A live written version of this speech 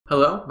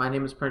Hello, my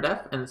name is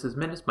Perndeff, and this is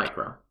Minus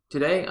Micro.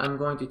 Today, I'm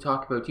going to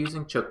talk about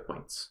using choke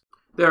points.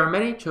 There are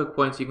many choke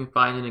points you can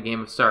find in a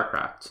game of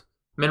StarCraft.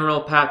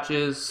 Mineral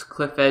patches,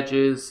 cliff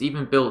edges,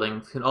 even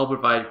buildings can all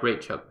provide great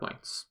choke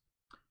points.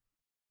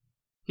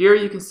 Here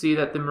you can see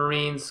that the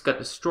Marines got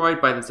destroyed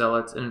by the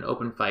Zealots in an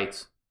open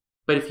fight,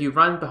 but if you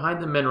run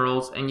behind the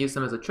minerals and use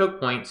them as a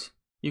choke point,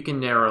 you can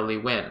narrowly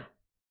win.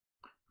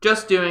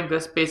 Just doing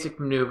this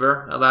basic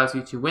maneuver allows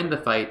you to win the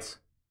fight,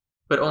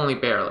 but only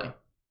barely.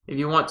 If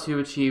you want to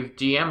achieve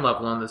GM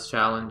level on this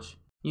challenge,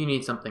 you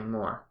need something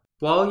more.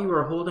 While you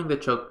are holding the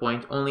choke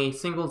point, only a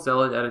single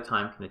zealot at a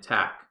time can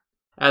attack.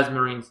 As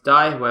Marines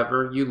die,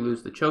 however, you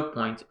lose the choke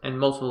point, and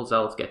multiple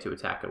zealots get to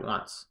attack at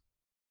once.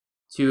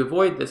 To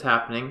avoid this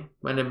happening,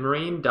 when a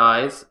Marine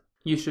dies,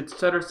 you should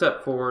stutter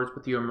step forwards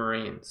with your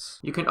Marines.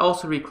 You can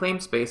also reclaim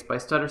space by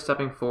stutter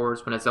stepping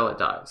forwards when a zealot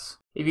dies.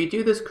 If you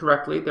do this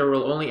correctly, there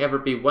will only ever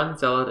be one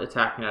zealot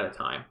attacking at a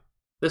time.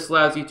 This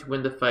allows you to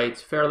win the fight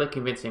fairly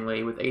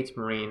convincingly with 8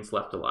 Marines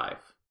left alive.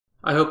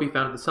 I hope you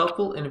found this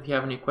helpful, and if you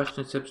have any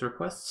questions, tips, or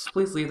requests,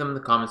 please leave them in the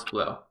comments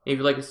below. If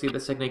you'd like to see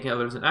this technique and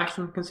others in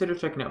action, consider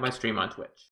checking out my stream on Twitch.